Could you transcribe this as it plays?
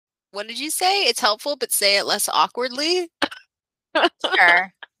What did you say? It's helpful, but say it less awkwardly?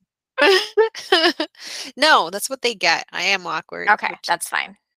 Sure. No, that's what they get. I am awkward, Okay, which that's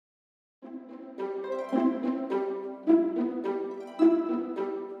fine.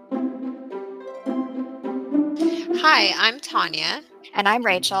 Hi, I'm Tanya, And I'm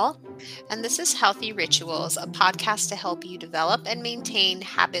Rachel. and this is Healthy Rituals, a podcast to help you develop and maintain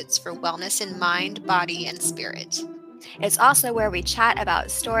habits for wellness in mind, body, and spirit. It's also where we chat about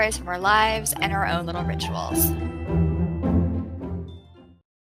stories from our lives and our own little rituals.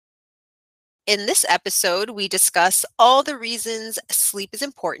 In this episode, we discuss all the reasons sleep is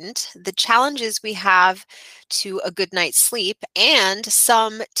important, the challenges we have to a good night's sleep, and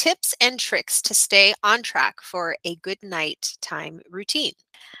some tips and tricks to stay on track for a good nighttime routine.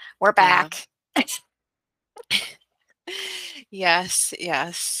 We're Yeah. back.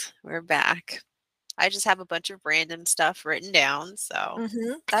 Yes, we're back. I just have a bunch of random stuff written down. So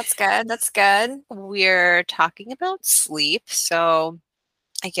That's good. That's good. we're talking about sleep. So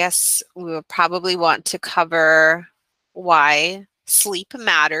I guess we will probably want to cover why sleep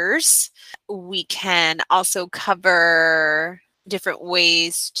matters. We can also cover different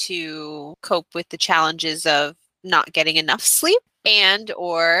ways to cope with the challenges of not getting enough sleep and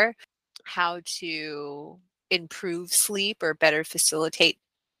or how to improve sleep or better facilitate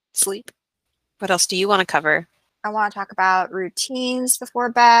sleep. What else do you want to cover? I want to talk about routines before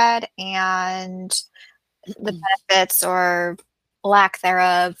bed and the benefits or lack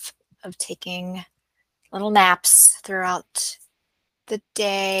thereof of taking little naps throughout the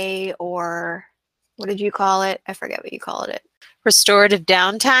day, or what did you call it? I forget what you called it. Restorative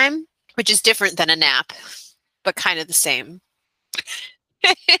downtime, which is different than a nap, but kind of the same.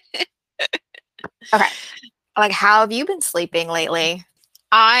 Okay. Like, how have you been sleeping lately?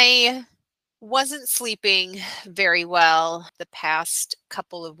 I wasn't sleeping very well the past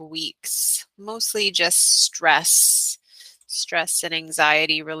couple of weeks, mostly just stress and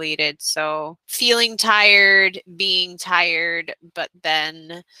anxiety related. So feeling tired, being tired, but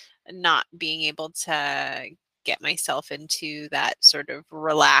then not being able to get myself into that sort of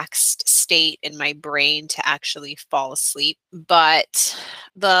relaxed state in my brain to actually fall asleep. But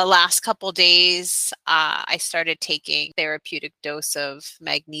the last couple days, I started taking therapeutic dose of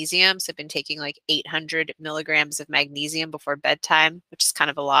magnesium. So I've been taking like 800 milligrams of magnesium before bedtime, which is kind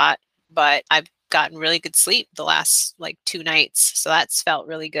of a lot. But I've gotten really good sleep the last like 2 nights. So that's felt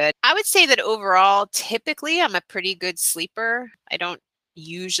really good. I would say that overall, typically, I'm a pretty good sleeper. I don't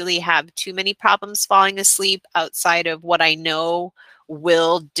usually have too many problems falling asleep outside of what I know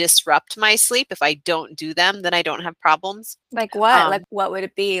will disrupt my sleep. If I don't do them, then I don't have problems. Like what? Like what would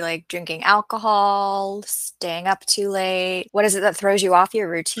it be? Like drinking alcohol, staying up too late? What is it that throws you off your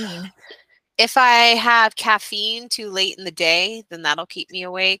routine? If I have caffeine too late in the day, then that'll keep me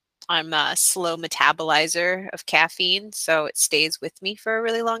awake. I'm a slow metabolizer of caffeine, so it stays with me for a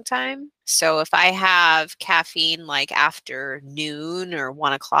really long time. So if I have caffeine like after noon or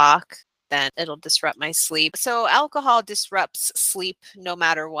 1 o'clock, then it'll disrupt my sleep. So alcohol disrupts sleep no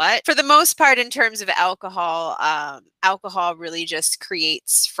matter what. For the most part, in terms of alcohol, alcohol really just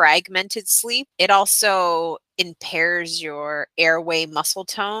creates fragmented sleep. It also impairs your airway muscle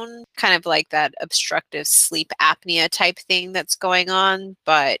tone, kind of like that obstructive sleep apnea type thing that's going on,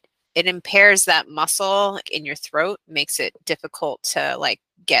 but it impairs that muscle in your throat, makes it difficult to like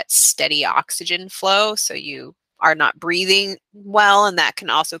get steady oxygen flow. So you are not breathing well, and that can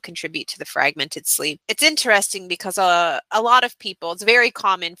also contribute to the fragmented sleep. It's interesting because a lot of people, it's very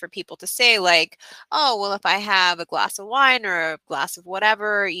common for people to say like, oh, well, if I have a glass of wine or a glass of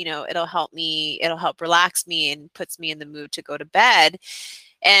whatever, it'll help me, it'll help relax me and puts me in the mood to go to bed.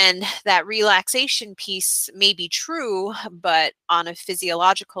 And that relaxation piece may be true, but on a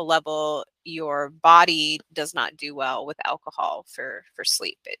physiological level, your body does not do well with alcohol for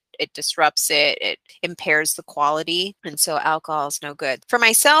sleep. It disrupts it, it impairs the quality. And so alcohol is no good. For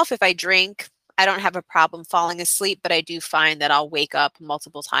myself, if I drink, I don't have a problem falling asleep, but I do find that I'll wake up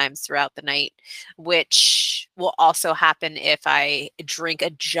multiple times throughout the night, which will also happen if I drink a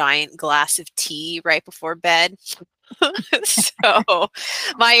giant glass of tea right before bed. So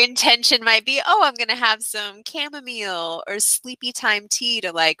my intention might be, oh, I'm going to have some chamomile or sleepy time tea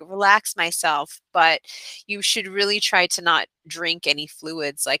to like relax myself. But you should really try to not drink any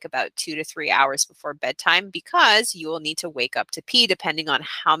fluids like about 2 to 3 hours before bedtime, because you will need to wake up to pee. Depending on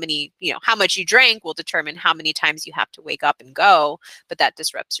how many, how much you drank will determine how many times you have to wake up and go, but that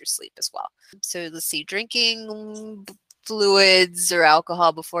disrupts your sleep as well. So let's see, drinking fluids or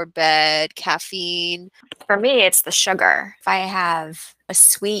alcohol before bed, caffeine. For me, it's the sugar. If I have a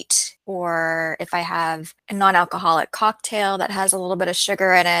sweet, or if I have a non-alcoholic cocktail that has a little bit of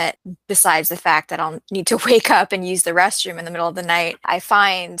sugar in it, besides the fact that I'll need to wake up and use the restroom in the middle of the night, I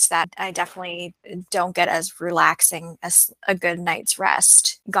find that I definitely don't get as relaxing as a good night's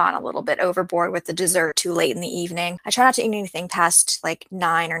rest. Gone a little bit overboard with the dessert too late in the evening. I try not to eat anything past like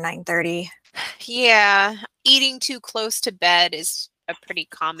 9 or 9:30. Yeah, eating too close to bed is a pretty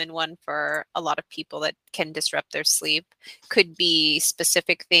common one for a lot of people that can disrupt their sleep. Could be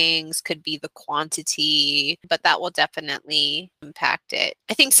specific things, could be the quantity, but that will definitely impact it.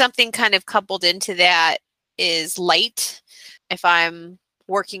 I think something kind of coupled into that is light. If I'm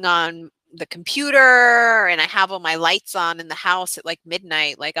working on the computer and I have all my lights on in the house at like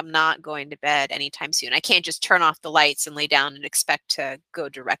midnight, like I'm not going to bed anytime soon. I can't just turn off the lights and lay down and expect to go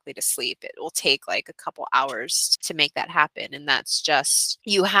directly to sleep. It will take like a couple hours to make that happen. And that's just,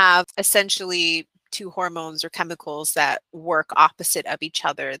 you have essentially two hormones or chemicals that work opposite of each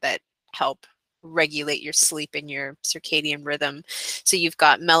other that help regulate your sleep and your circadian rhythm. So you've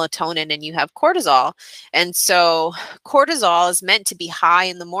got melatonin and you have cortisol. And so cortisol is meant to be high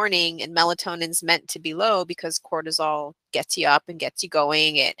in the morning and melatonin is meant to be low because cortisol gets you up and gets you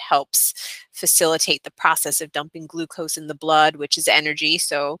going. It helps facilitate the process of dumping glucose in the blood, which is energy.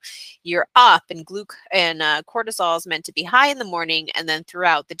 So you're up and cortisol is meant to be high in the morning, and then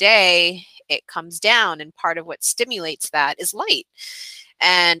throughout the day it comes down. And part of what stimulates that is light.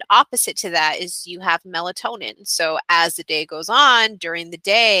 And opposite to that is you have melatonin. So as the day goes on, during the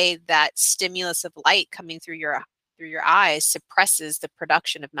day, that stimulus of light coming through your eyes suppresses the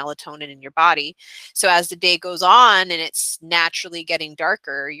production of melatonin in your body. So as the day goes on and it's naturally getting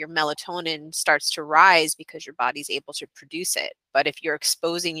darker, your melatonin starts to rise because your body's able to produce it. But if you're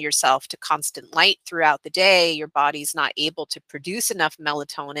exposing yourself to constant light throughout the day, your body's not able to produce enough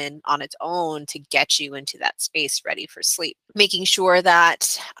melatonin on its own to get you into that space ready for sleep. Making sure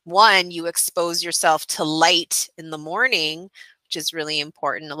that, one, you expose yourself to light in the morning, which is really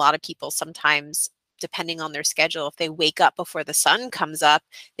important. A lot of people sometimes, depending on their schedule, if they wake up before the sun comes up,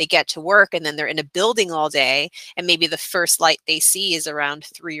 they get to work and then they're in a building all day, and maybe the first light they see is around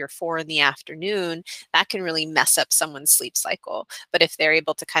 3 or 4 in the afternoon, that can really mess up someone's sleep cycle. But if they're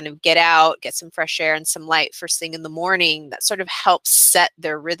able to kind of get out, get some fresh air and some light first thing in the morning, that sort of helps set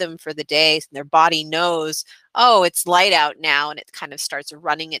their rhythm for the day. So their body knows, oh, it's light out now, and it kind of starts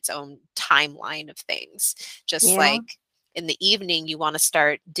running its own timeline of things. Just like in the evening, you want to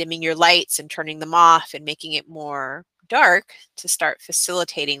start dimming your lights and turning them off and making it more dark to start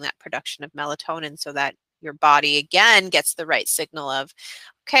facilitating that production of melatonin so that your body again gets the right signal of,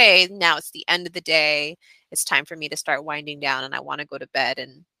 okay, now it's the end of the day. It's time for me to start winding down and I want to go to bed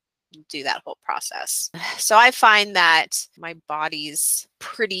and do that whole process. So I find that my body's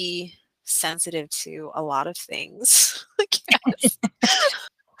pretty sensitive to a lot of things. I guess.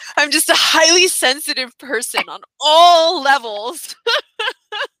 I'm just a highly sensitive person on all levels.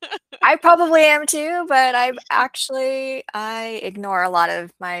 I probably am too, but I ignore a lot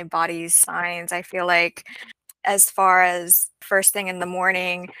of my body's signs. I feel like as far as first thing in the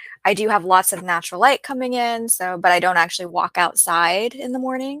morning, I do have lots of natural light coming in, but I don't actually walk outside in the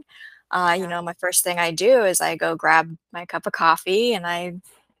morning. My first thing I do is I go grab my cup of coffee and I,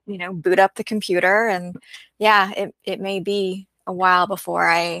 boot up the computer, and it may be a while before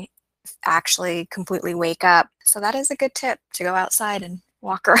I actually completely wake up. So that is a good tip, to go outside and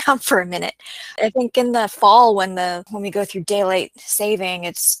walk around for a minute. I think in the fall, when we go through daylight saving,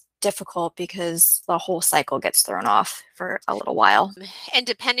 it's difficult because the whole cycle gets thrown off for a little while. And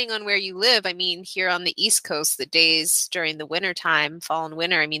depending on where you live, I mean, here on the East Coast, the days during the winter time, fall and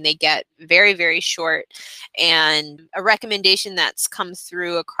winter, I mean, they get very, very short. And a recommendation that's come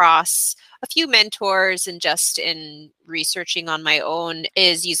through across a few mentors and just in researching on my own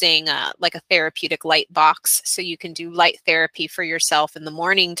is using like a therapeutic light box. So you can do light therapy for yourself in the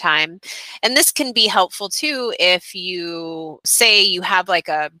morning time. And this can be helpful too if you say you have like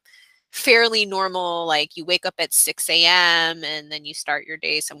a fairly normal, like you wake up at 6 a.m. and then you start your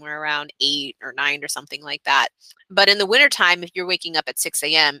day somewhere around 8 or 9 or something like that. But in the wintertime, if you're waking up at 6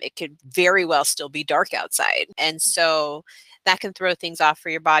 a.m., it could very well still be dark outside. And so that can throw things off for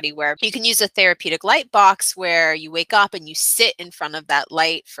your body, where you can use a therapeutic light box where you wake up and you sit in front of that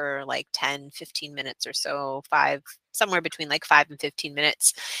light for like 10, 15 minutes or so, somewhere between like 5 and 15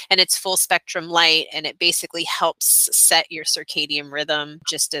 minutes. And it's full spectrum light, and it basically helps set your circadian rhythm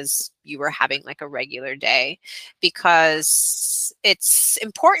just as you were having like a regular day, because it's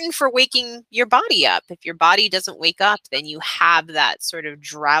important for waking your body up. If your body doesn't wake up, then you have that sort of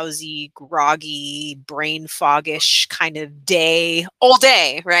drowsy, groggy, brain foggish kind of day all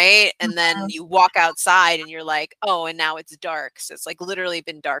day, right? And then you walk outside and you're like, oh, and now it's dark. So it's like literally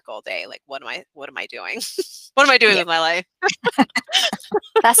been dark all day. Like, what am I doing? What am I doing with my life?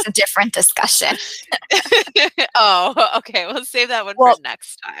 That's a different discussion. Oh, okay. We'll save that one for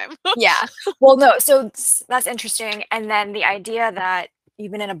next time. Yeah. Well, no. So that's interesting. And then the idea that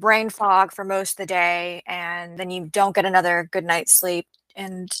you've been in a brain fog for most of the day and then you don't get another good night's sleep.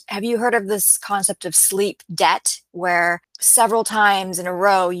 And have you heard of this concept of sleep debt, where several times in a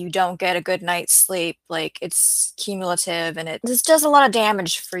row you don't get a good night's sleep? Like, it's cumulative, and it just does a lot of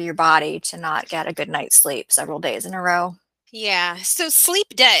damage for your body to not get a good night's sleep several days in a row. Yeah. So sleep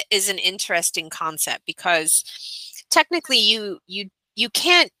debt is an interesting concept, because technically you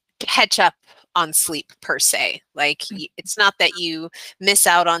can't catch up on sleep per se. Like, it's not that you miss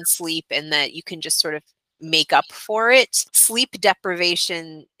out on sleep and that you can just sort of make up for it. Sleep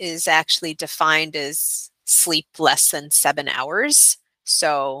deprivation is actually defined as sleep less than 7 hours.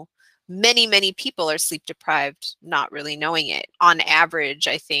 So many people are sleep deprived, not really knowing it. On average,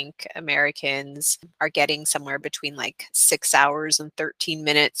 I think Americans are getting somewhere between like 6 hours and 13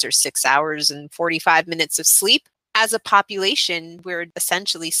 minutes or 6 hours and 45 minutes of sleep. As a population, we're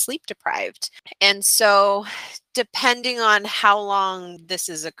essentially sleep deprived. And so, depending on how long this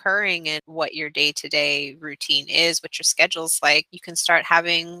is occurring and what your day-to-day routine is, what your schedule's like, you can start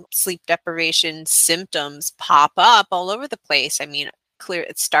having sleep deprivation symptoms pop up all over the place. I mean,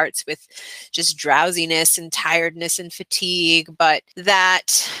 it starts with just drowsiness and tiredness and fatigue, but that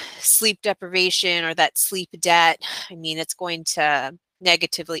sleep deprivation or that sleep debt, I mean, it's going to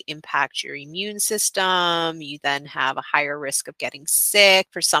negatively impact your immune system. You then have a higher risk of getting sick.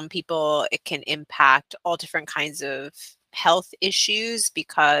 For some people, it can impact all different kinds of health issues,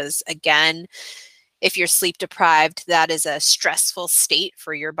 because again, if you're sleep deprived, that is a stressful state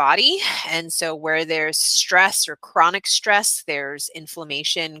for your body. And so where there's stress or chronic stress, there's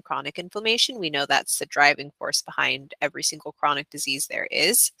inflammation, chronic inflammation. We know that's the driving force behind every single chronic disease there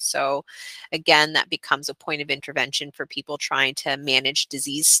is. So again, that becomes a point of intervention for people trying to manage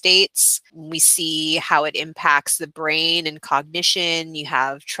disease states. We see how it impacts the brain and cognition. You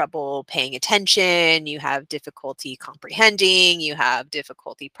have trouble paying attention, you have difficulty comprehending, you have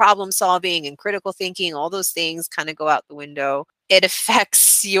difficulty problem solving and critical thinking. All those things kind of go out the window. It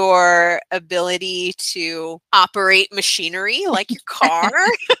affects your ability to operate machinery like your car,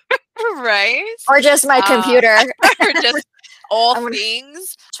 right? Or just my computer. Or just all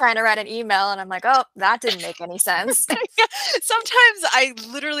things. Trying to write an email and I'm like, oh, that didn't make any sense. Sometimes I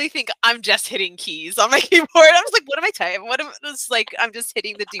literally think I'm just hitting keys on my keyboard. I'm just like, what am I typing? It's like, I'm just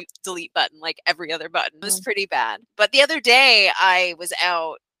hitting the delete button like every other button. It was pretty bad. But the other day I was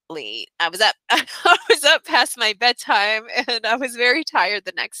out late. I was up past my bedtime, and I was very tired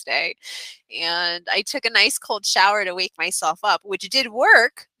the next day. And I took a nice cold shower to wake myself up, which did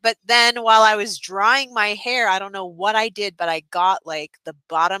work. But then while I was drying my hair, I don't know what I did, but I got like the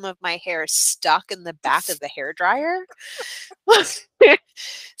bottom of my hair stuck in the back of the hair dryer.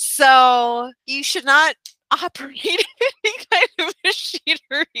 So you should not operate any kind of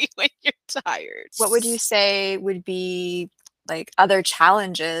machinery when you're tired. What would you say would be like other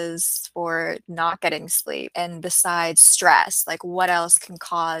challenges for not getting sleep, and besides stress, like what else can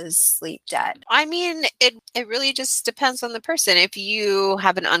cause sleep debt? I mean, it really just depends on the person. If you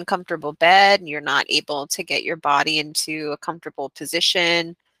have an uncomfortable bed and you're not able to get your body into a comfortable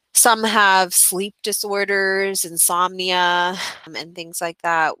position, some have sleep disorders, insomnia, and things like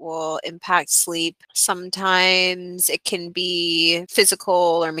that will impact sleep. Sometimes it can be physical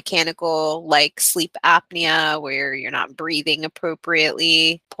or mechanical, like sleep apnea, where you're not breathing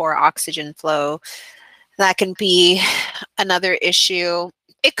appropriately, poor oxygen flow. That can be another issue.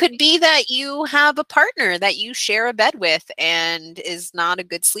 It could be that you have a partner that you share a bed with and is not a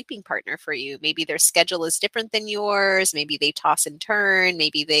good sleeping partner for you. Maybe their schedule is different than yours. Maybe they toss and turn.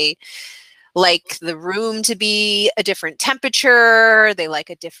 Maybe they like the room to be a different temperature. They like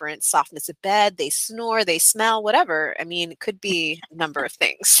a different softness of bed. They snore, they smell, whatever. I mean, it could be a number of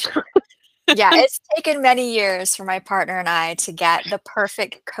things. Yeah, it's taken many years for my partner and I to get the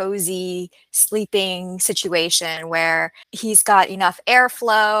perfect cozy sleeping situation where he's got enough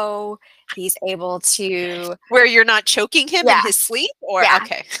airflow, he's able to... Where you're not choking him in his sleep? Or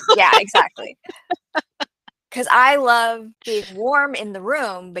okay. Yeah, exactly. Because I love being warm in the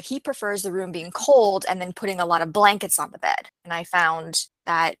room, but he prefers the room being cold and then putting a lot of blankets on the bed. And I found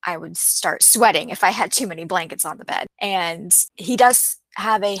that I would start sweating if I had too many blankets on the bed. And he does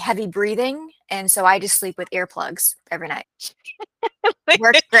have a heavy breathing, and so I just sleep with earplugs every night. Like,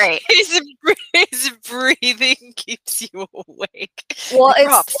 Works great. his breathing keeps you awake. Well, Like,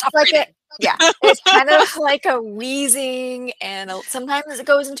 Rob, it's stop like breathing. it's kind of like a wheezing, and sometimes it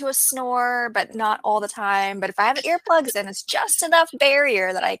goes into a snore, but not all the time. But if I have earplugs in, it's just enough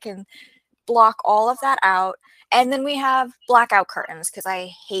barrier that I can block all of that out. And then we have blackout curtains because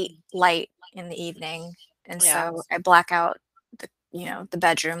I hate light in the evening, and Yeah. so I black out the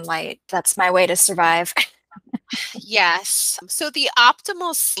bedroom light. That's my way to survive. Yes. So the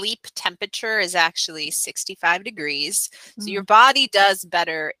optimal sleep temperature is actually 65 degrees. So your body does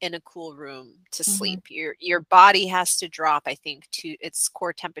better in a cool room to sleep. Your body has to drop, I think, its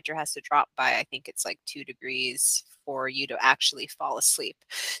core temperature has to drop by, I think it's like 2 degrees for you to actually fall asleep.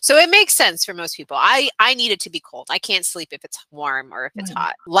 So it makes sense for most people. I need it to be cold. I can't sleep if it's warm or if it's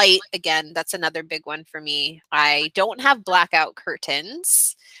hot. Light, again, that's another big one for me. I don't have blackout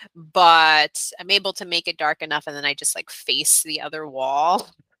curtains, but I'm able to make it dark enough, and then I just like face the other wall.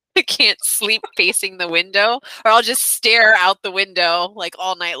 I can't sleep facing the window, or I'll just stare out the window like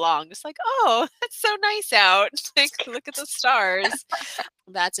all night long, just like, oh, it's so nice out. Like, look at the stars.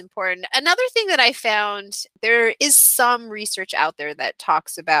 That's important. Another thing that I found, there is some research out there that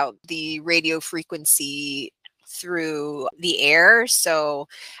talks about the radio frequency through the air. So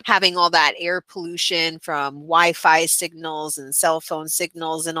having all that air pollution from Wi-Fi signals and cell phone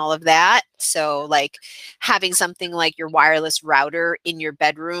signals and all of that. So like having something like your wireless router in your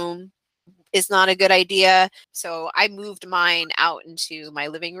bedroom is not a good idea. So I moved mine out into my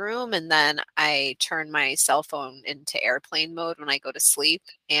living room, and then I turn my cell phone into airplane mode when I go to sleep.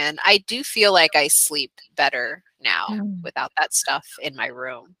 And I do feel like I sleep better now without that stuff in my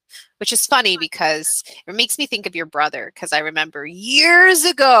room, which is funny because it makes me think of your brother, because I remember years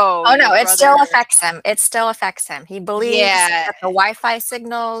ago. Oh no, it still affects him. It still affects him. He believes that the Wi-Fi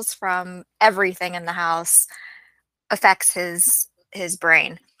signals from everything in the house affects his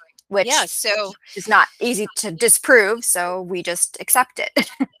brain, which is not easy to disprove, so we just accept it.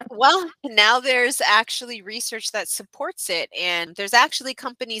 Well, now there's actually research that supports it, and there's actually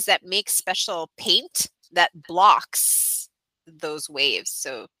companies that make special paint that blocks those waves,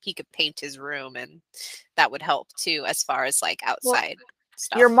 so he could paint his room, and that would help too as far as like outside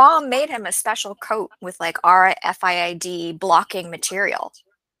stuff. Your mom made him a special coat with like RFID blocking material.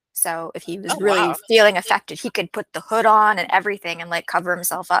 So if he was really feeling affected, he could put the hood on and everything and like cover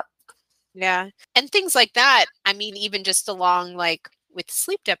himself up. Yeah. And things like that. I mean, even just along like with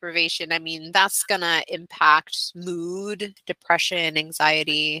sleep deprivation, I mean, that's going to impact mood, depression,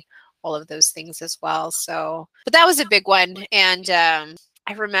 anxiety, all of those things as well. So, but that was a big one. And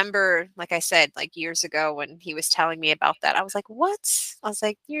I remember, like I said, like years ago when he was telling me about that, I was like, what? I was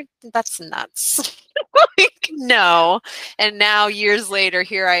like, that's nuts. Like, no. And now years later,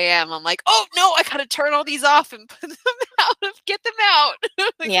 here I am. I'm like, oh no, I gotta turn all these off and put them out. Get them out.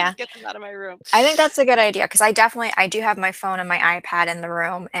 Yeah. Get them out of my room. I think that's a good idea, because I do have my phone and my iPad in the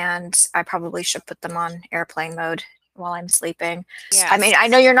room, and I probably should put them on airplane mode while I'm sleeping. Yes. I mean, I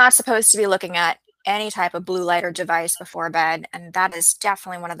know you're not supposed to be looking at any type of blue light or device before bed, and that is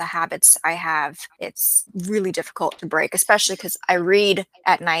definitely one of the habits I have. It's really difficult to break, especially because I read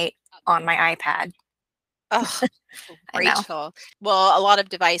at night on my iPad. Oh, grateful. Well, a lot of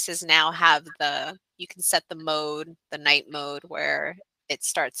devices now have you can set the night mode, where it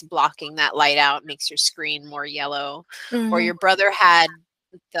starts blocking that light out, makes your screen more yellow. Or your brother had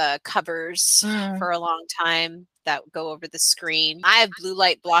the covers for a long time that go over the screen. I have blue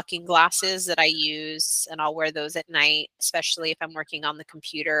light blocking glasses that I use, and I'll wear those at night, especially if I'm working on the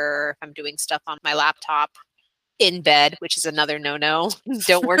computer or if I'm doing stuff on my laptop in bed, which is another no-no.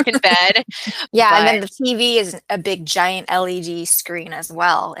 Don't work in bed. Yeah, and then the TV is a big giant LED screen as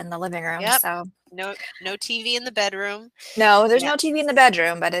well in the living room. Yep. So no TV in the bedroom. No, there's no TV in the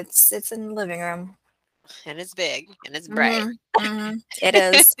bedroom, but it's in the living room. And it's big and it's bright. It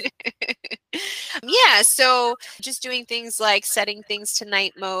is. Yeah, so just doing things like setting things to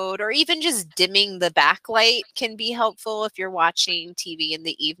night mode, or even just dimming the backlight can be helpful if you're watching TV in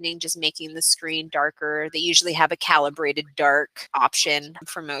the evening, just making the screen darker. They usually have a calibrated dark option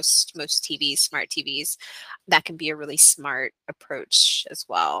for most TVs, smart TVs. That can be a really smart approach as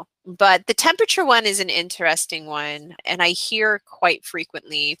well. But the temperature one is an interesting one, and I hear quite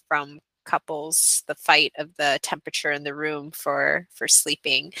frequently from couples the fight of the temperature in the room for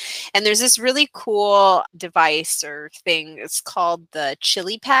sleeping. And there's this really cool device or thing. It's called the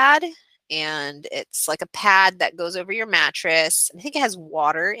Chili Pad, and it's like a pad that goes over your mattress. I think it has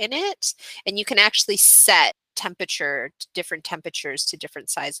water in it, and you can actually set different temperatures to different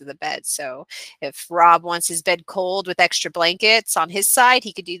sides of the bed. So if Rob wants his bed cold with extra blankets on his side,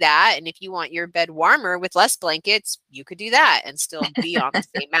 he could do that. And if you want your bed warmer with less blankets, you could do that and still be on the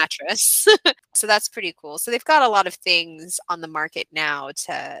same mattress. So that's pretty cool. So they've got a lot of things on the market now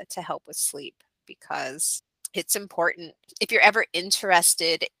to help with sleep, because it's important. If you're ever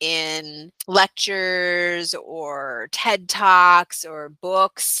interested in lectures or TED Talks or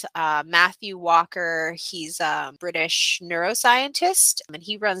books, Matthew Walker, he's a British neuroscientist, and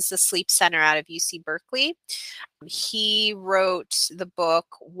he runs the Sleep Center out of UC Berkeley. He wrote the book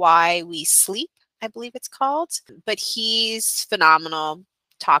Why We Sleep, I believe it's called, but he's phenomenal.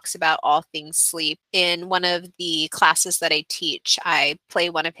 Talks about all things sleep. In one of the classes that I teach, I play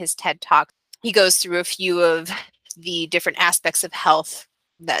one of his TED Talks. He goes through a few of the different aspects of health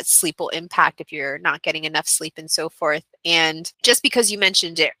that sleep will impact if you're not getting enough sleep and so forth. And just because you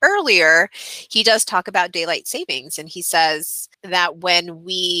mentioned it earlier, he does talk about daylight savings. And he says that when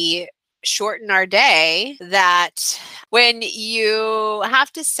we shorten our day, that when you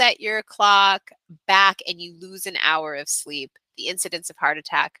have to set your clock back and you lose an hour of sleep, the incidence of heart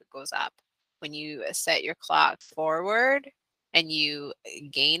attack goes up. When you set your clock forward and you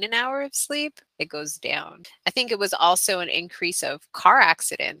gain an hour of sleep, it goes down. I think it was also an increase of car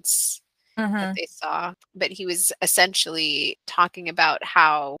accidents that they saw, but he was essentially talking about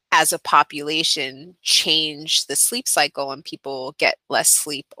how, as a population, change the sleep cycle and people get less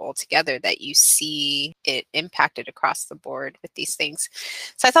sleep altogether, that you see it impacted across the board with these things.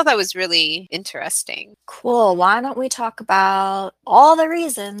 So I thought that was really interesting. Cool. Why don't we talk about all the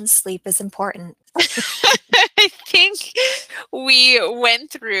reasons sleep is important? I think we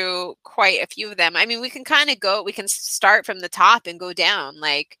went through quite a few of them. I mean, we can start from the top and go down,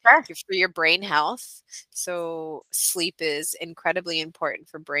 like Sure. for your brain health. So sleep is incredibly important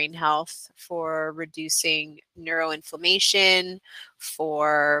for brain health, for reducing neuroinflammation,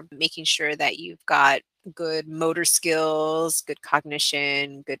 for making sure that you've got good motor skills, good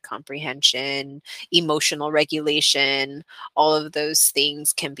cognition, good comprehension, emotional regulation. All of those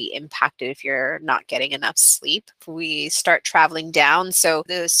things can be impacted if you're not getting enough sleep. If we start traveling down, so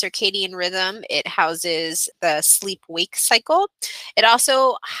the circadian rhythm, it houses the sleep-wake cycle. It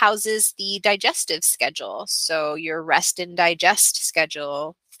also houses the digestive schedule. So your rest and digest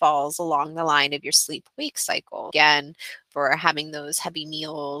schedule falls along the line of your sleep-wake cycle. Again, for having those heavy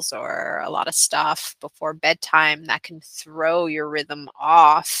meals or a lot of stuff before bedtime, that can throw your rhythm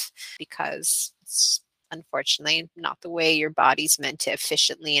off, because it's unfortunately not the way your body's meant to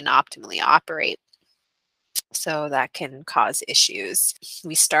efficiently and optimally operate. So that can cause issues.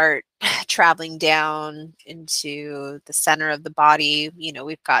 We start traveling down into the center of the body.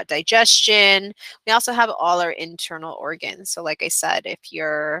 We've got digestion. We also have all our internal organs. So like I said, if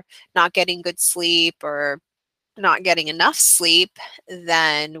you're not getting good sleep or not getting enough sleep,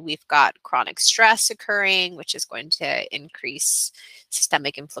 then we've got chronic stress occurring, which is going to increase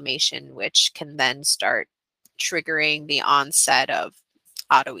systemic inflammation, which can then start triggering the onset of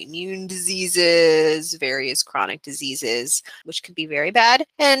autoimmune diseases, various chronic diseases, which could be very bad.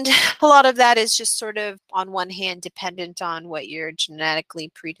 And a lot of that is just sort of, on one hand, dependent on what you're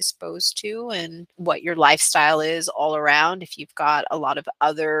genetically predisposed to and what your lifestyle is all around. If you've got a lot of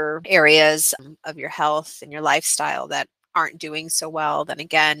other areas of your health and your lifestyle that aren't doing so well, then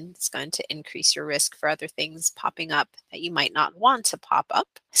again, it's going to increase your risk for other things popping up that you might not want to pop up.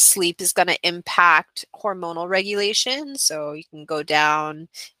 Sleep is going to impact hormonal regulation. So you can go down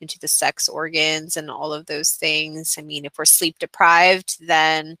into the sex organs and all of those things. I mean, if we're sleep deprived,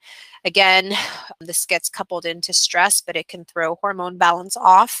 then again, this gets coupled into stress, but it can throw hormone balance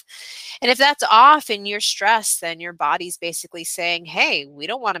off. And if that's off and you're stressed, then your body's basically saying, hey, we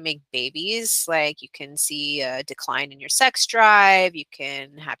don't want to make babies. Like, you can see a decline in your sex drive. You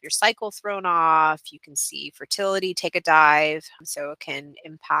can have your cycle thrown off. You can see fertility take a dive. So it can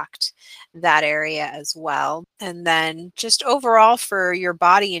impact that area as well. And then just overall for your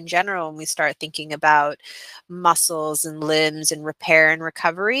body in general, when we start thinking about muscles and limbs and repair and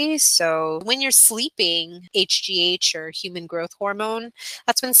recovery. So when you're sleeping, HGH, or human growth hormone,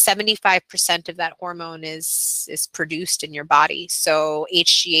 that's when 75% of that hormone is produced in your body. So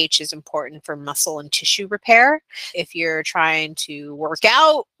HGH is important for muscle and tissue repair. If you're trying to work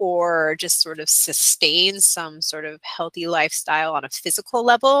out or just sort of sustain some sort of healthy lifestyle on a physical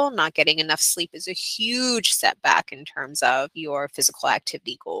level, not getting enough sleep is a huge setback in terms of your physical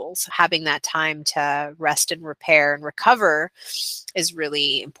activity goals. Having that time to rest and repair and recover is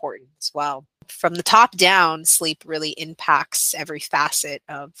really important as well. from the top down, sleep really impacts every facet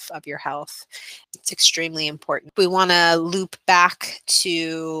of your health. It's extremely important. We want to loop back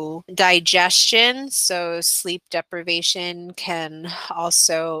to digestion. So sleep deprivation can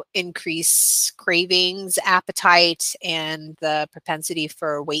also increase cravings, appetite, and the propensity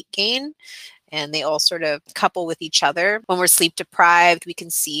for weight gain. And they all sort of couple with each other. When we're sleep deprived, we can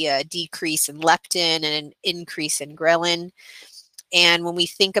see a decrease in leptin and an increase in ghrelin. And when we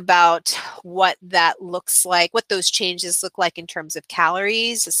think about what that looks like, what those changes look like in terms of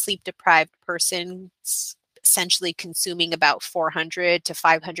calories, a sleep deprived person essentially consuming about 400 to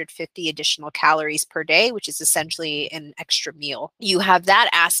 550 additional calories per day, which is essentially an extra meal. You have that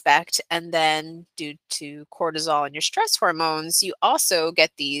aspect, and then due to cortisol and your stress hormones, you also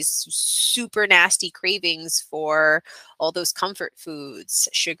get these super nasty cravings for all those comfort foods,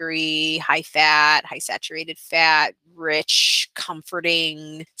 sugary, high fat, high saturated fat, rich,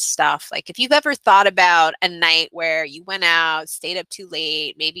 comforting stuff. Like if you've ever thought about a night where you went out, stayed up too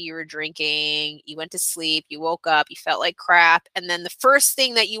late, maybe you were drinking, you went to sleep, you woke up, you felt like crap, and then the first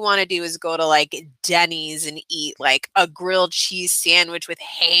thing that you want to do is go to like Denny's and eat like a grilled cheese sandwich with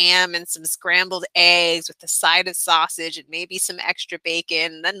ham and some scrambled eggs with a side of sausage and maybe some extra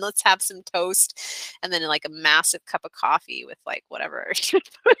bacon, and then let's have some toast, and then like a massive cup of coffee with like whatever.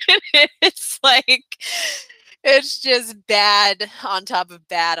 It's like, it's just bad on top of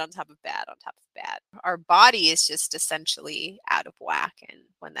bad on top of bad on top of bad. Our body is just essentially out of whack. And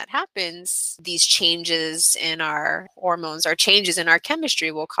when that happens, these changes in our hormones, our changes in our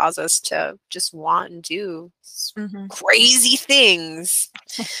chemistry will cause us to just want and do crazy things.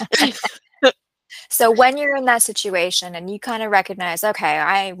 So when you're in that situation and you kind of recognize, okay,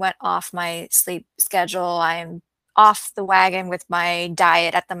 I went off my sleep schedule, I'm off the wagon with my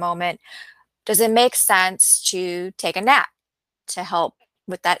diet at the moment, does it make sense to take a nap to help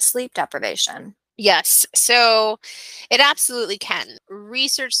with that sleep deprivation? Yes, so it absolutely can.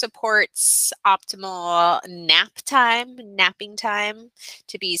 Research supports optimal napping time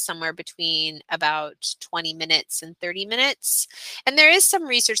to be somewhere between about 20 minutes and 30 minutes. And there is some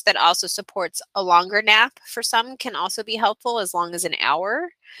research that also supports a longer nap for some can also be helpful, as long as an hour.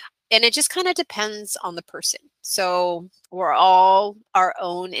 And it just kind of depends on the person. So we're all our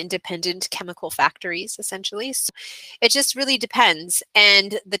own independent chemical factories, essentially. So it just really depends.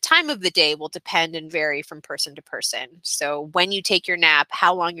 And the time of the day will depend and vary from person to person. So when you take your nap,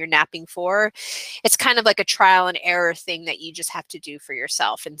 how long you're napping for, it's kind of like a trial and error thing that you just have to do for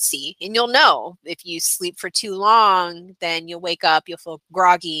yourself and see. And you'll know if you sleep for too long, then you'll wake up, you'll feel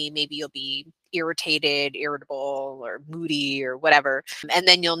groggy, maybe you'll be irritated, irritable, or moody, or whatever. And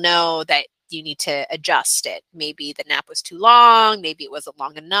then you'll know that you need to adjust it. Maybe the nap was too long, maybe it wasn't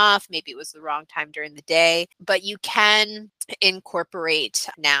long enough, maybe it was the wrong time during the day, but you can incorporate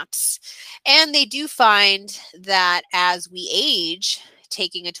naps. And they do find that as we age,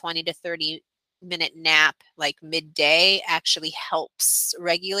 taking a 20 to 30-minute nap like midday actually helps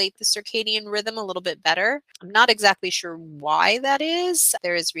regulate the circadian rhythm a little bit better. I'm not exactly sure why that is.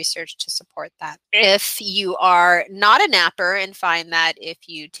 There is research to support that. If you are not a napper and find that if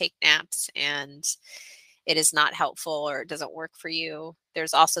you take naps and it is not helpful or it doesn't work for you,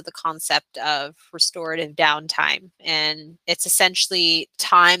 there's also the concept of restorative downtime. And it's essentially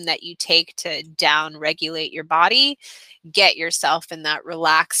time that you take to down regulate your body, get yourself in that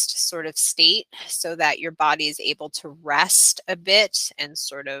relaxed sort of state so that your body is able to rest a bit and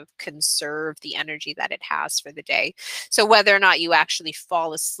sort of conserve the energy that it has for the day. So whether or not you actually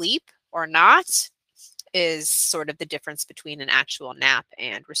fall asleep or not is sort of the difference between an actual nap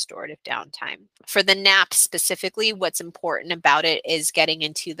and restorative downtime. For the nap specifically, what's important about it is getting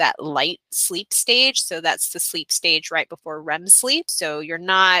into that light sleep stage. So that's the sleep stage right before REM sleep. So you're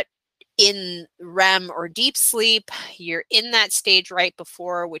not in REM or deep sleep, you're in that stage right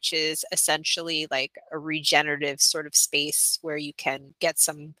before, which is essentially like a regenerative sort of space where you can get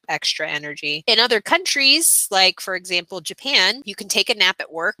some extra energy. In other countries, like for example, Japan, you can take a nap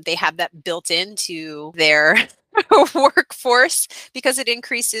at work. They have that built into their workforce because it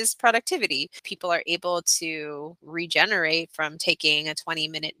increases productivity. People are able to regenerate from taking a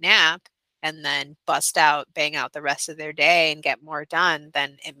 20-minute nap and then bang out the rest of their day and get more done,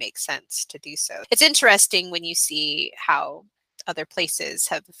 then it makes sense to do so. It's interesting when you see how other places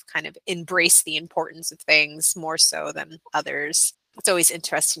have kind of embraced the importance of things more so than others. It's always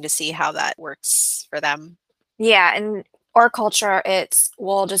interesting to see how that works for them. Yeah, in our culture, it's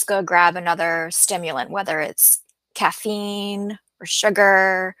we'll just go grab another stimulant, whether it's caffeine or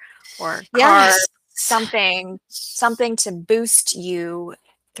sugar or carbs, something to boost you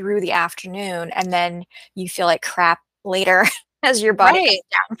through the afternoon, and then you feel like crap later as your body Right. comes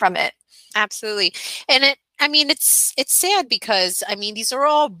down from it. Absolutely. And I mean, it's sad because I mean, these are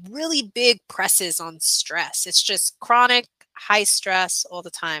all really big presses on stress. It's just chronic high stress all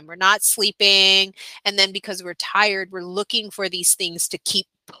the time. We're not sleeping. And then because we're tired, we're looking for these things to keep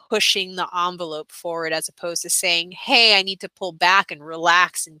pushing the envelope forward as opposed to saying, hey, I need to pull back and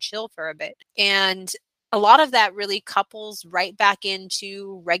relax and chill for a bit. And a lot of that really couples right back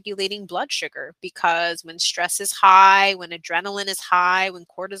into regulating blood sugar because when stress is high, when adrenaline is high, when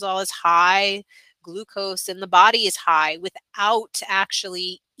cortisol is high, glucose in the body is high without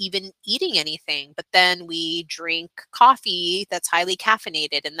actually even eating anything. But then we drink coffee that's highly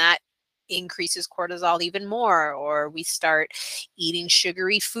caffeinated and that increases cortisol even more, or we start eating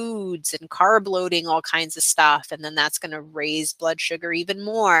sugary foods and carb loading all kinds of stuff, and then that's going to raise blood sugar even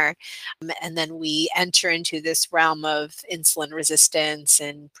more. And then we enter into this realm of insulin resistance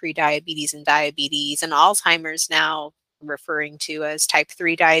and prediabetes and diabetes and Alzheimer's now referring to as type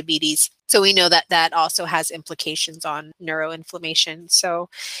 3 diabetes. So we know that that also has implications on neuroinflammation. So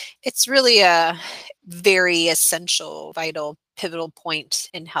it's really a very essential, vital, pivotal point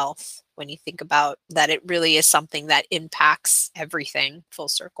in health when you think about that it really is something that impacts everything full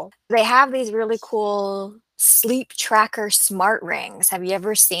circle. They have these really cool sleep tracker smart rings. Have you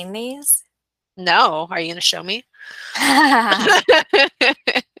ever seen these? No, are you going to show me?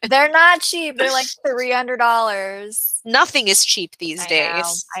 They're not cheap. They're like $300. Nothing is cheap these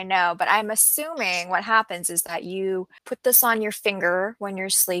days. I know, but I'm assuming what happens is that you put this on your finger when you're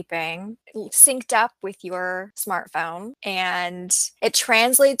sleeping, synced up with your smartphone, and it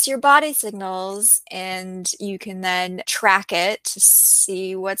translates your body signals, and you can then track it to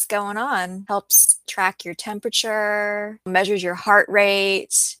see what's going on. Helps track your temperature, measures your heart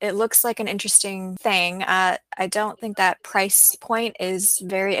rate. It looks like an interesting thing. I don't think that price point is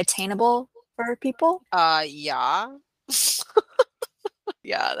very attainable for people. Yeah.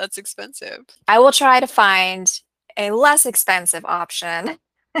 Yeah, that's expensive. I will try to find a less expensive option.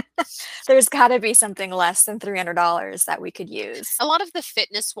 There's got to be something less than $300 that we could use. A lot of the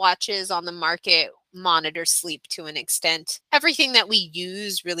fitness watches on the market monitor sleep to an extent. Everything that we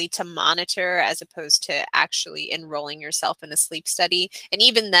use really to monitor as opposed to actually enrolling yourself in a sleep study. And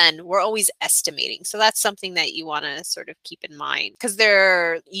even then, we're always estimating. So that's something that you want to sort of keep in mind because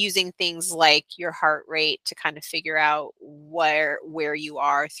they're using things like your heart rate to kind of figure out where you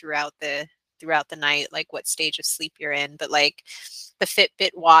are throughout the night, like what stage of sleep you're in. But like the Fitbit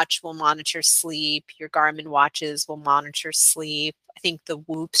watch will monitor sleep. Your Garmin watches will monitor sleep. I think the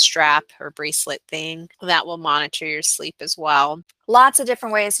Whoop strap or bracelet thing that will monitor your sleep as well. Lots of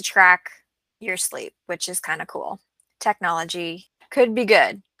different ways to track your sleep, which is kind of cool. Technology could be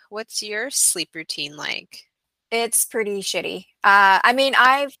good. What's your sleep routine like? It's pretty shitty. I mean,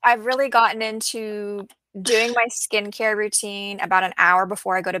 I've really gotten into doing my skincare routine about an hour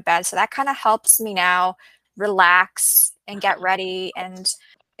before I go to bed. So that kind of helps me now relax and get ready. And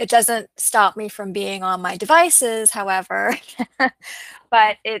it doesn't stop me from being on my devices, however.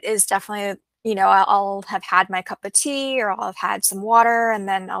 But it is definitely, I'll have had my cup of tea or I'll have had some water and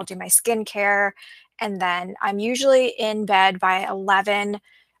then I'll do my skincare. And then I'm usually in bed by 11.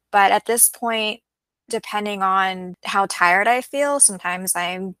 But at this point, depending on how tired I feel, sometimes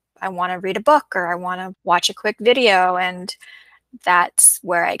I want to read a book or I want to watch a quick video, and that's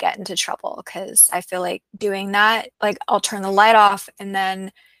where I get into trouble because I feel like doing that, like I'll turn the light off and then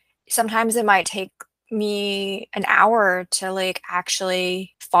sometimes it might take me an hour to like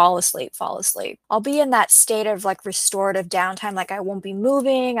actually fall asleep. I'll be in that state of like restorative downtime, like I won't be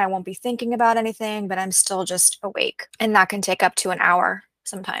moving, I won't be thinking about anything, but I'm still just awake. And that can take up to an hour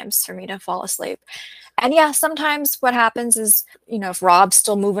sometimes for me to fall asleep. And yeah, sometimes what happens is, if Rob's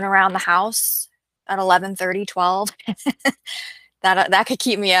still moving around the house at 11:30, 12, that could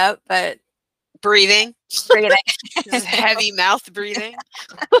keep me up, but Breathing. breathing. This is heavy mouth breathing.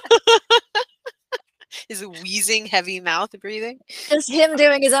 Is it wheezing, heavy mouth breathing? Just him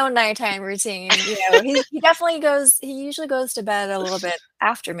doing his own nighttime routine. He definitely he usually goes to bed a little bit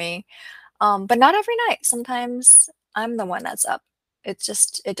after me. But not every night. Sometimes I'm the one that's up. It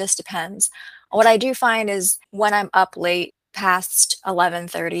just depends. What I do find is when I'm up late past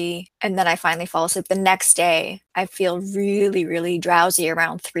 11:30 and then I finally fall asleep, the next day I feel really, really drowsy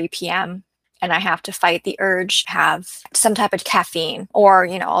around 3 p.m. and I have to fight the urge to have some type of caffeine, or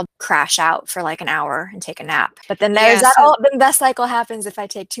I'll crash out for like an hour and take a nap. But then then that cycle happens. If I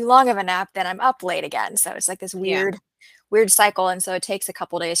take too long of a nap, then I'm up late again. So it's like this weird cycle, and so it takes a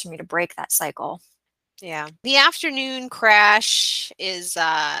couple days for me to break that cycle. Yeah. The afternoon crash is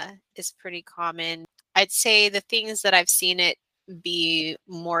pretty common. I'd say the things that I've seen it be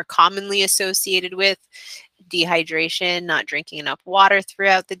more commonly associated with, dehydration, not drinking enough water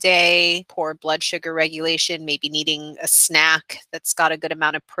throughout the day, poor blood sugar regulation, maybe needing a snack that's got a good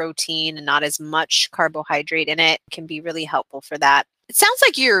amount of protein and not as much carbohydrate in it can be really helpful for that. It sounds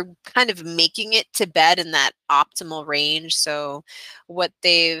like you're kind of making it to bed in that optimal range. So what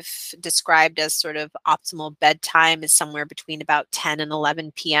they've described as sort of optimal bedtime is somewhere between about 10 and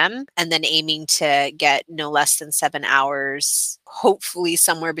 11 p.m. and then aiming to get no less than 7 hours, hopefully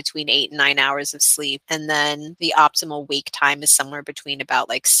somewhere between 8 and 9 hours of sleep. And then the optimal wake time is somewhere between about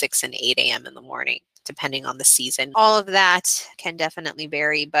like 6 and 8 a.m. in the morning, depending on the season. All of that can definitely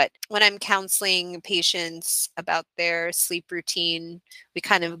vary, but when I'm counseling patients about their sleep routine, we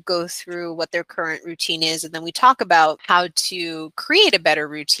kind of go through what their current routine is, and then we talk about how to create a better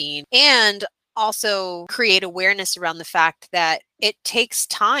routine and also create awareness around the fact that it takes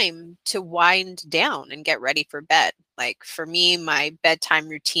time to wind down and get ready for bed. Like for me, my bedtime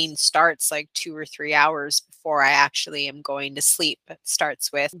routine starts like 2 or 3 hours before I actually am going to sleep. It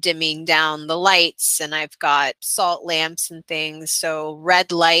starts with dimming down the lights, and I've got salt lamps and things. So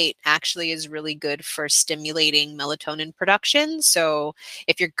red light actually is really good for stimulating melatonin production. So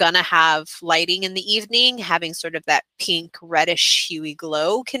if you're gonna have lighting in the evening, having sort of that pink, reddish, huey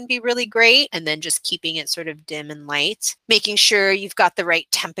glow can be really great. And then just keeping it sort of dim and light, making sure you've got the right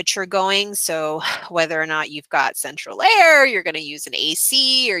temperature going. So whether or not you've got central air, you're going to use an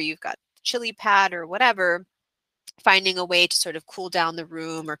AC, or you've got chili pad or whatever, finding a way to sort of cool down the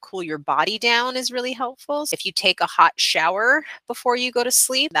room or cool your body down is really helpful. If you take a hot shower before you go to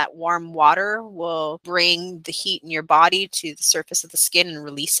sleep, that warm water will bring the heat in your body to the surface of the skin and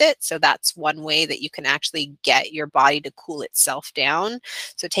release it. So that's one way that you can actually get your body to cool itself down.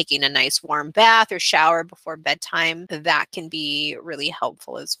 So taking a nice warm bath or shower before bedtime, that can be really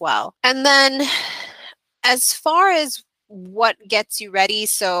helpful as well. And then as far as what gets you ready,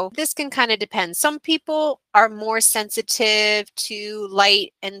 so this can kind of depend. Some people are more sensitive to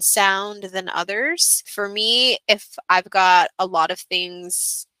light and sound than others. For me, if I've got a lot of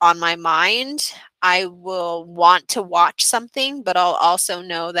things on my mind, I will want to watch something, but I'll also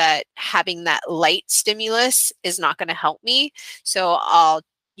know that having that light stimulus is not going to help me. So I'll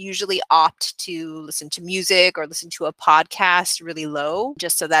usually opt to listen to music or listen to a podcast really low,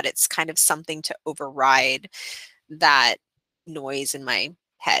 just so that it's kind of something to override that noise in my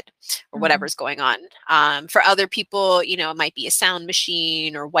head or whatever's going on. For other people, you know, it might be a sound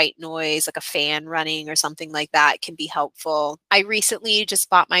machine or white noise, like a fan running or something like that can be helpful. I recently just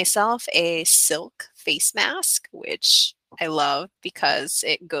bought myself a silk face mask, which I love because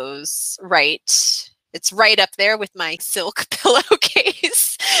it goes right. It's right up there with my silk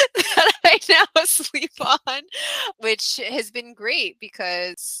pillowcase that I now sleep on, which has been great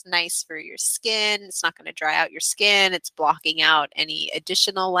because it's nice for your skin. It's not going to dry out your skin. It's blocking out any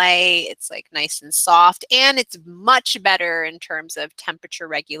additional light. It's like nice and soft, and it's much better in terms of temperature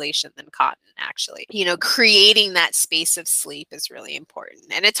regulation than cotton, actually. You know, creating that space of sleep is really important,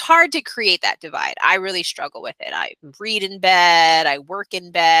 and it's hard to create that divide. I really struggle with it. I read in bed, I work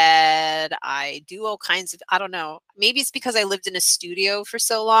in bed, I do all kinds of, I don't know, maybe it's because I lived in a studio for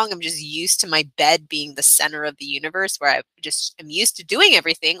so long. I'm just used to my bed being the center of the universe, where I just am used to doing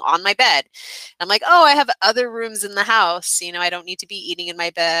everything on my bed. I'm like, oh, I have other rooms in the house. You know, I don't need to be eating in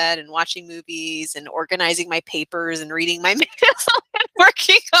my bed and watching movies and organizing my papers and reading my mail and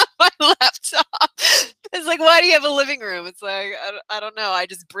working on my laptop. It's like, why do you have a living room? It's like, I don't know. I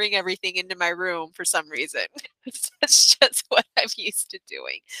just bring everything into my room for some reason. That's just what I'm used to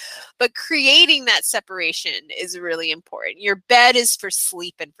doing. But creating that separation is really important. Your bed is for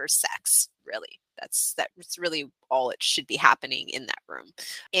sleep and for sex, really. That's really all it should be happening in that room.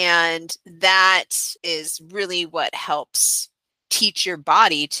 And that is really what helps teach your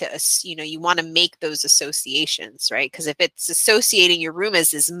body to, you know, you want to make those associations, right? Because if it's associating your room as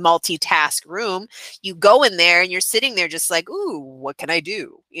this multitask room, you go in there and you're sitting there just like, ooh, what can I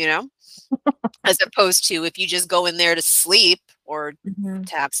do? You know, as opposed to if you just go in there to sleep or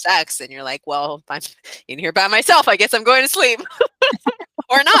to have sex and you're like, well, if I'm in here by myself, I guess I'm going to sleep.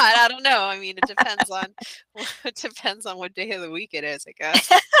 Or not. I don't know. I mean, it depends on what day of the week it is, I guess.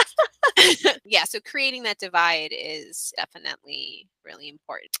 Yeah, so creating that divide is definitely really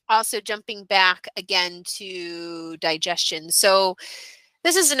important. Also, jumping back again to digestion. So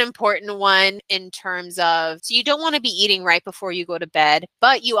this is an important one in terms of, so you don't want to be eating right before you go to bed,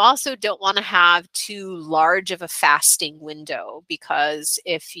 but you also don't want to have too large of a fasting window, because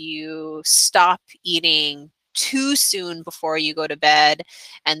if you stop eating too soon before you go to bed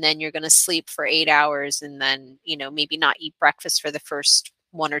and then you're going to sleep for 8 hours and then, you know, maybe not eat breakfast for the first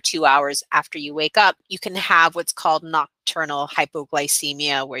 1 or 2 hours after you wake up, you can have what's called nocturnal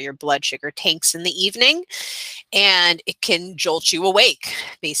hypoglycemia, where your blood sugar tanks in the evening, and it can jolt you awake,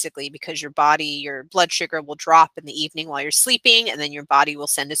 basically, because your blood sugar will drop in the evening while you're sleeping, and then your body will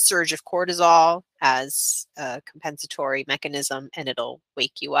send a surge of cortisol as a compensatory mechanism, and it'll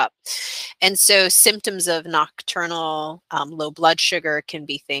wake you up. And so symptoms of nocturnal low blood sugar can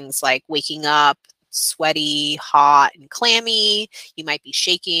be things like waking up sweaty, hot, and clammy. You might be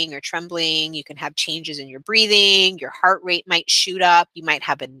shaking or trembling. You can have changes in your breathing. Your heart rate might shoot up. You might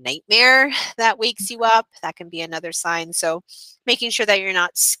have a nightmare that wakes you up. That can be another sign. So making sure that you're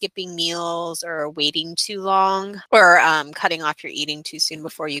not skipping meals or waiting too long, or cutting off your eating too soon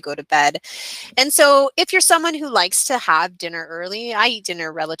before you go to bed. And so if you're someone who likes to have dinner early, I eat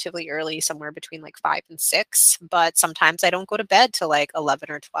dinner relatively early, somewhere between like 5 and 6, but sometimes I don't go to bed till like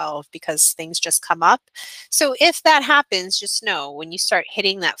 11 or 12 because things just come up. So if that happens, just know when you start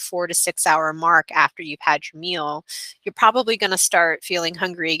hitting that 4 to 6 hour mark after you've had your meal, you're probably going to start feeling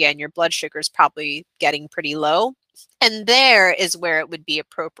hungry again. Your blood sugar is probably getting pretty low. And there is where it would be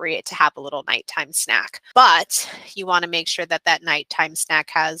appropriate to have a little nighttime snack. But you want to make sure that that nighttime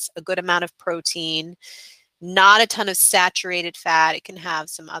snack has a good amount of protein, not a ton of saturated fat. It can have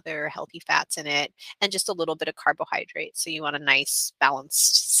some other healthy fats in it, and just a little bit of carbohydrate. So you want a nice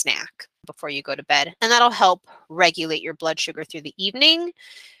balanced snack before you go to bed. And that'll help regulate your blood sugar through the evening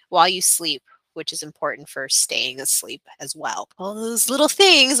while you sleep, which is important for staying asleep as well. All those little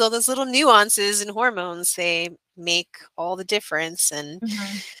things, all those little nuances and hormones, they make all the difference. And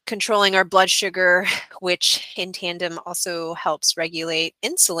controlling our blood sugar, which in tandem also helps regulate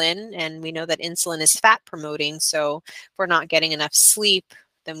insulin. And we know that insulin is fat promoting. So if we're not getting enough sleep,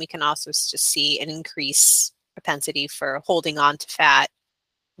 then we can also just see an increased propensity for holding on to fat,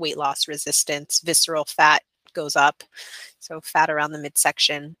 weight loss resistance, visceral fat goes up. So fat around the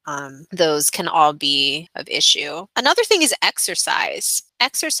midsection, those can all be of issue. Another thing is exercise.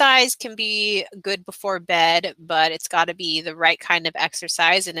 Exercise can be good before bed, but it's got to be the right kind of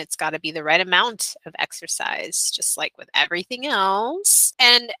exercise, and it's got to be the right amount of exercise, just like with everything else.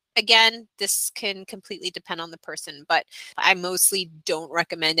 And again, this can completely depend on the person, but I mostly don't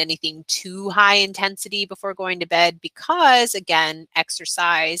recommend anything too high intensity before going to bed because, again,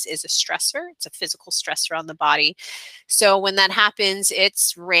 exercise is a stressor. It's a physical stressor on the body. So when that happens,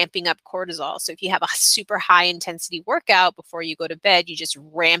 it's ramping up cortisol. So if you have a super high intensity workout before you go to bed, you just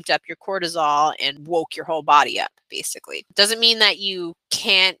ramped up your cortisol and woke your whole body up, basically. Doesn't mean that you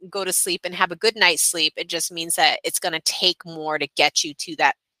can't go to sleep and have a good night's sleep. It just means that it's going to take more to get you to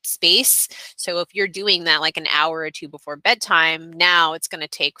that space. So if you're doing that like an hour or two before bedtime, now it's going to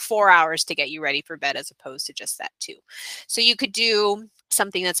take 4 hours to get you ready for bed as opposed to just that 2. So you could do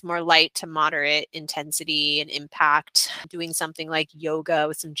something that's more light to moderate intensity and impact. Doing something like yoga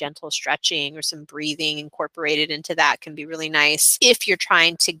with some gentle stretching or some breathing incorporated into that can be really nice if you're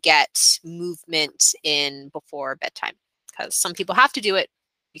trying to get movement in before bedtime, because some people have to do it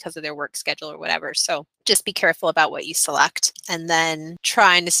because of their work schedule or whatever. So just be careful about what you select, and then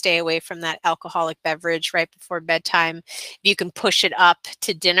trying to stay away from that alcoholic beverage right before bedtime. If you can push it up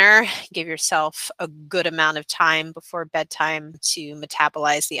to dinner, give yourself a good amount of time before bedtime to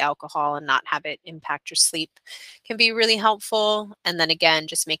metabolize the alcohol and not have it impact your sleep, can be really helpful. And then again,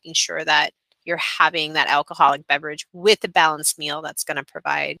 just making sure that you're having that alcoholic beverage with a balanced meal that's going to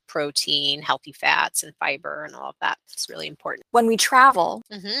provide protein, healthy fats, and fiber, and all of that. It's really important. When we travel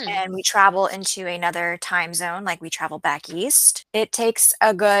and we travel into another time zone, like we travel back east, it takes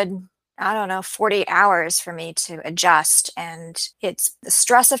a good, I don't know, 48 hours for me to adjust. And it's the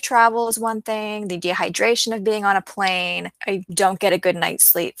stress of travel is one thing, the dehydration of being on a plane. I don't get a good night's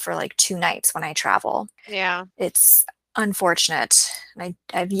sleep for like 2 nights when I travel. Yeah. It's unfortunate.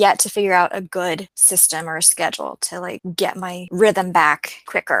 I've yet to figure out a good system or a schedule to like get my rhythm back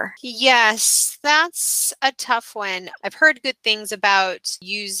quicker. Yes, that's a tough one. I've heard good things about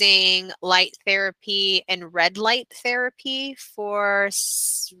using light therapy and red light therapy for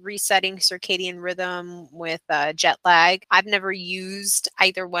resetting circadian rhythm with jet lag. I've never used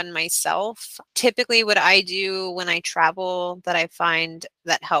either one myself. Typically, what I do when I travel that I find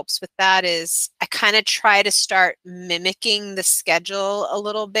that helps with that is I kind of try to start mimicking the schedule a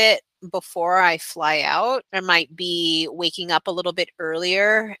little bit before I fly out. I might be waking up a little bit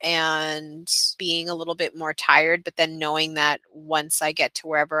earlier and being a little bit more tired, but then knowing that once I get to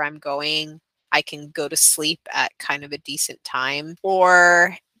wherever I'm going, I can go to sleep at kind of a decent time,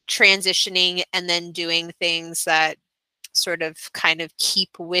 or transitioning and then doing things that sort of kind of keep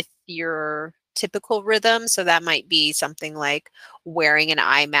with your typical rhythm. So that might be something like wearing an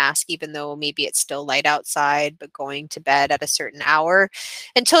eye mask, even though maybe it's still light outside, but going to bed at a certain hour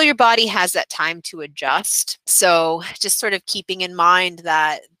until your body has that time to adjust. So just sort of keeping in mind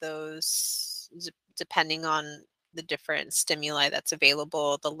that those, depending on the different stimuli that's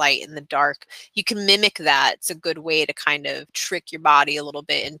available, the light and the dark, you can mimic that. It's a good way to kind of trick your body a little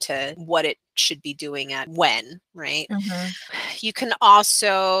bit into what it should be doing at when, right? Mm-hmm. You can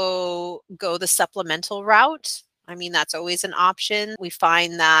also go the supplemental route. I mean, that's always an option. We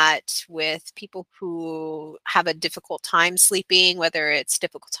find that with people who have a difficult time sleeping, whether it's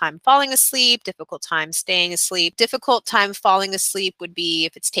difficult time falling asleep, difficult time staying asleep, difficult time falling asleep would be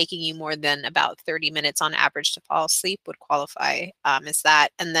if it's taking you more than about 30 minutes on average to fall asleep would qualify as that.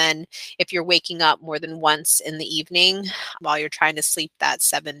 And then if you're waking up more than once in the evening while you're trying to sleep that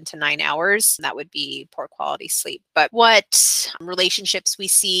 7 to 9 hours, that would be poor quality sleep. But what relationships we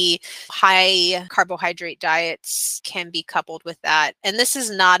see, high carbohydrate diets can be coupled with that. And this is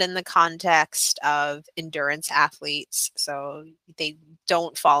not in the context of endurance athletes, so they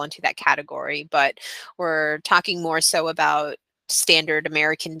don't fall into that category, but we're talking more so about standard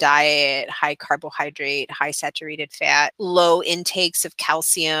American diet, high carbohydrate, high saturated fat, low intakes of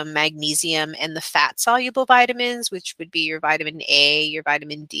calcium, magnesium, and the fat soluble vitamins, which would be your vitamin A, your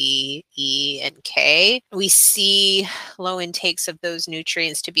vitamin D, E, and K. We see low intakes of those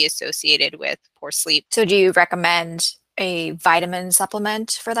nutrients to be associated with poor sleep. So do you recommend a vitamin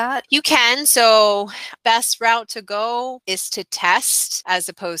supplement for that? You can. So best route to go is to test as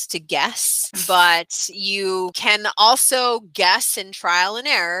opposed to guess, but you can also guess and trial and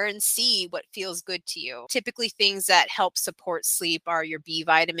error and see what feels good to you. Typically things that help support sleep are your B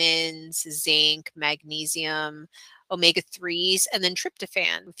vitamins, zinc, magnesium, omega-3s, and then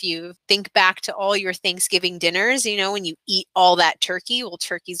tryptophan. If you think back to all your Thanksgiving dinners, you know, when you eat all that turkey, well,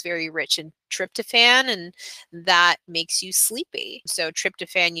 turkey's very rich in tryptophan, and that makes you sleepy. So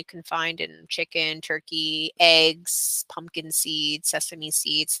tryptophan you can find in chicken, turkey, eggs, pumpkin seeds, sesame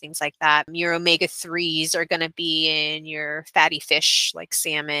seeds, things like that. Your omega-3s are going to be in your fatty fish like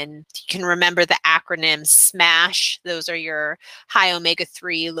salmon. You can remember the acronym SMASH. Those are your high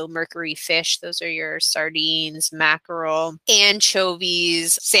omega-3, low mercury fish. Those are your sardines, mackerel,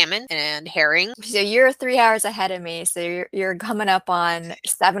 anchovies, salmon, and herring. So you're 3 hours ahead of me. So you're coming up on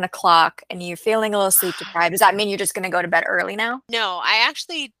 7 o'clock and you're feeling a little sleep deprived. Does that mean you're just going to go to bed early now? No, I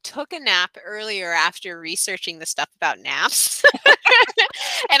actually took a nap earlier after researching the stuff about naps.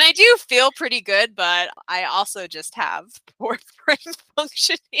 And I do feel pretty good, but I also just have poor brain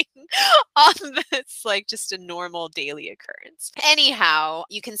functioning on this, like just a normal daily occurrence. Anyhow,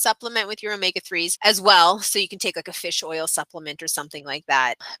 you can supplement with your omega-3s as well. So you can take like a fish oil supplement or something like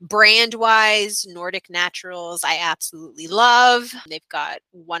that. Brand wise, Nordic Naturals, I absolutely love. They've got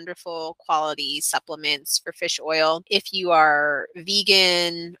wonderful quality supplements for fish oil. If you are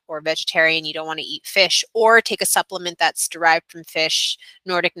vegan or vegetarian, you don't want to eat fish or take a supplement that's derived from fish,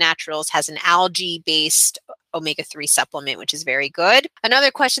 Nordic Naturals has an algae-based omega-3 supplement, which is very good.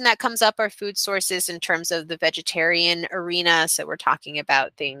 Another question that comes up are food sources in terms of the vegetarian arena. So we're talking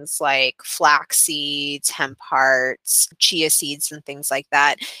about things like flax seeds, hemp hearts, chia seeds, and things like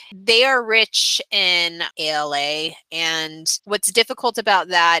that. They are rich in ALA. And what's difficult about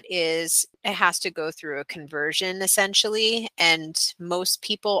that is it has to go through a conversion essentially. And most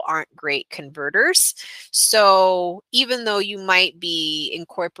people aren't great converters. So even though you might be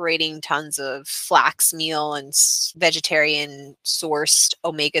incorporating tons of flax meal and vegetarian sourced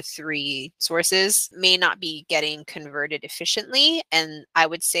omega-3 sources, may not be getting converted efficiently. And I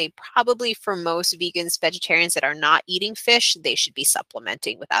would say probably for most vegans, vegetarians that are not eating fish, they should be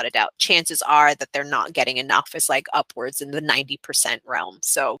supplementing without a doubt. Chances are that they're not getting enough is like upwards in the 90% realm.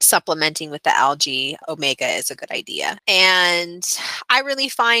 So supplementing with the algae omega is a good idea. And I really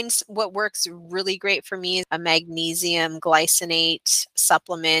find what works really great for me is a magnesium glycinate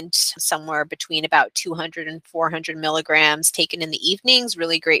supplement, somewhere between about 200 and 400 milligrams taken in the evenings,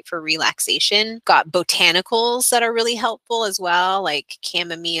 really great for relaxation. Got botanicals that are really helpful as well, like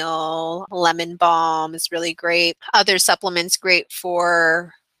chamomile, lemon balm is really great. Other supplements great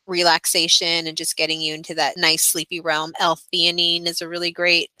for relaxation and just getting you into that nice sleepy realm. L-theanine is a really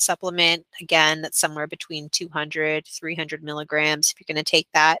great supplement. Again, that's somewhere between 200, 300 milligrams if you're going to take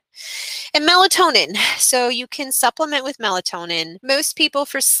that. And melatonin. So you can supplement with melatonin. Most people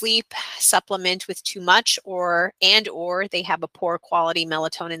for sleep supplement with too much or they have a poor quality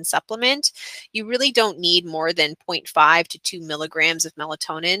melatonin supplement. You really don't need more than 0.5 to 2 milligrams of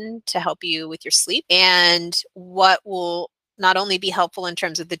melatonin to help you with your sleep. And what will not only be helpful in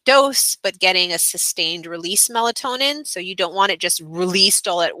terms of the dose, but getting a sustained release melatonin. So you don't want it just released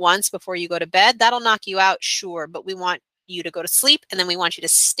all at once before you go to bed. That'll knock you out, sure, but we want you to go to sleep, and then we want you to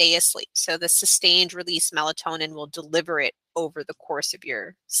stay asleep. So the sustained release melatonin will deliver it over the course of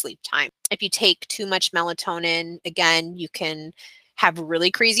your sleep time. If you take too much melatonin, again, you can have really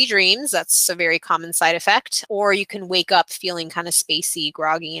crazy dreams. That's a very common side effect. Or you can wake up feeling kind of spacey,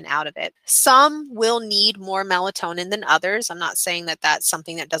 groggy, and out of it. Some will need more melatonin than others. I'm not saying that that's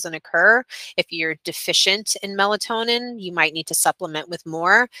something that doesn't occur. If you're deficient in melatonin, you might need to supplement with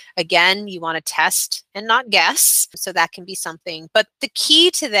more. Again, you want to test and not guess. So that can be something. But the key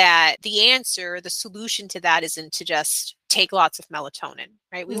to that, the answer, the solution to that isn't to just take lots of melatonin,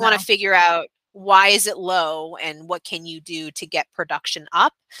 right? We want to figure out, why is it low and what can you do to get production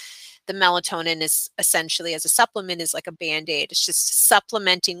up? The melatonin is essentially, as a supplement, is like a Band-Aid. It's just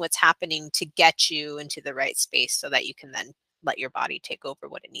supplementing what's happening to get you into the right space so that you can then let your body take over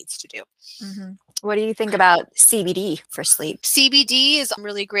what it needs to do. Mm-hmm. What do you think about CBD for sleep? CBD is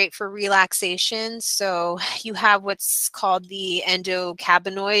really great for relaxation. So you have what's called the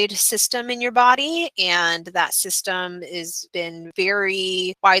endocannabinoid system in your body, and that system has been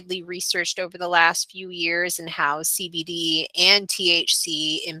very widely researched over the last few years and how CBD and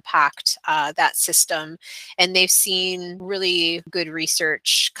THC impact that system. And they've seen really good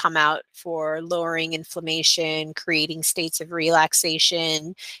research come out for lowering inflammation, creating states of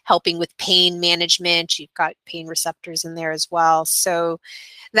relaxation, helping with pain management. You've got pain receptors in there as well. So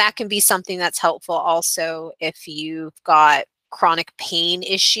that can be something that's helpful also if you've got chronic pain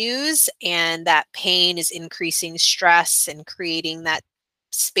issues and that pain is increasing stress and creating that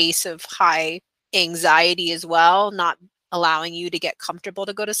space of high anxiety as well, not allowing you to get comfortable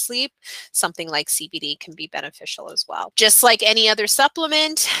to go to sleep. Something like CBD can be beneficial as well. Just like any other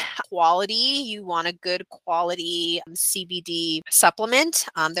supplement, quality, you want a good quality CBD supplement.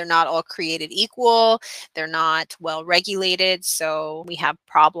 They're not all created equal. They're not well regulated. So we have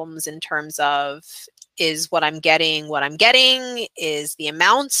problems in terms of, is what I'm getting what I'm getting? Is the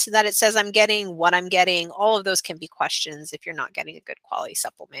amount that it says I'm getting what I'm getting? All of those can be questions if you're not getting a good quality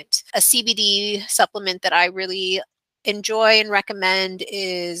supplement. A CBD supplement that I really enjoy and recommend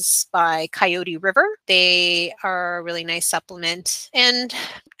is by Coyote River. They are a really nice supplement. And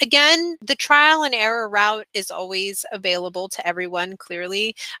again, the trial and error route is always available to everyone,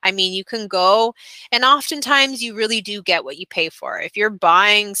 clearly. I mean, you can go, and oftentimes you really do get what you pay for. If you're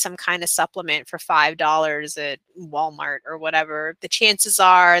buying some kind of supplement for $5 at Walmart or whatever, the chances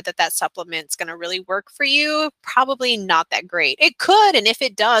are that that supplement's going to really work for you. Probably not that great. It could, and if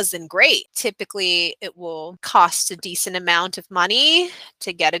it does, then great. Typically, it will cost a decent amount of money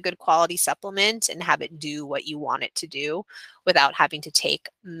to get a good quality supplement and have it do what you want it to do without having to take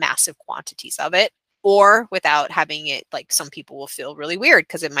massive quantities of it, or without having it, like, some people will feel really weird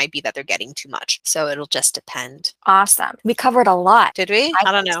because it might be that they're getting too much. So it'll just depend. Awesome. We covered a lot. Did we?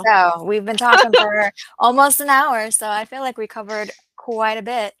 I don't know. So we've been talking for almost an hour, so I feel like we covered quite a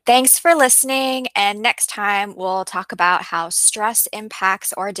bit. Thanks for listening, and next time we'll talk about how stress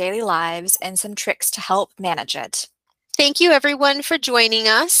impacts our daily lives and some tricks to help manage it. Thank you, everyone, for joining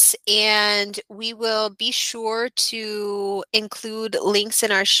us, and we will be sure to include links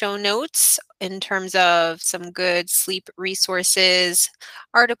in our show notes in terms of some good sleep resources,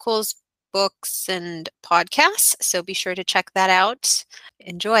 articles, books, and podcasts. So be sure to check that out.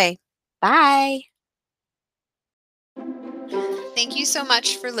 Enjoy. Bye. Thank you so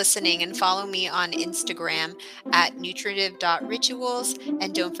much for listening, and follow me on Instagram at nutritive.rituals,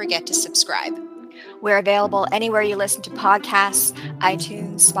 and don't forget to subscribe. We're available anywhere you listen to podcasts,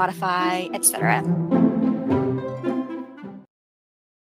 iTunes, Spotify, etc.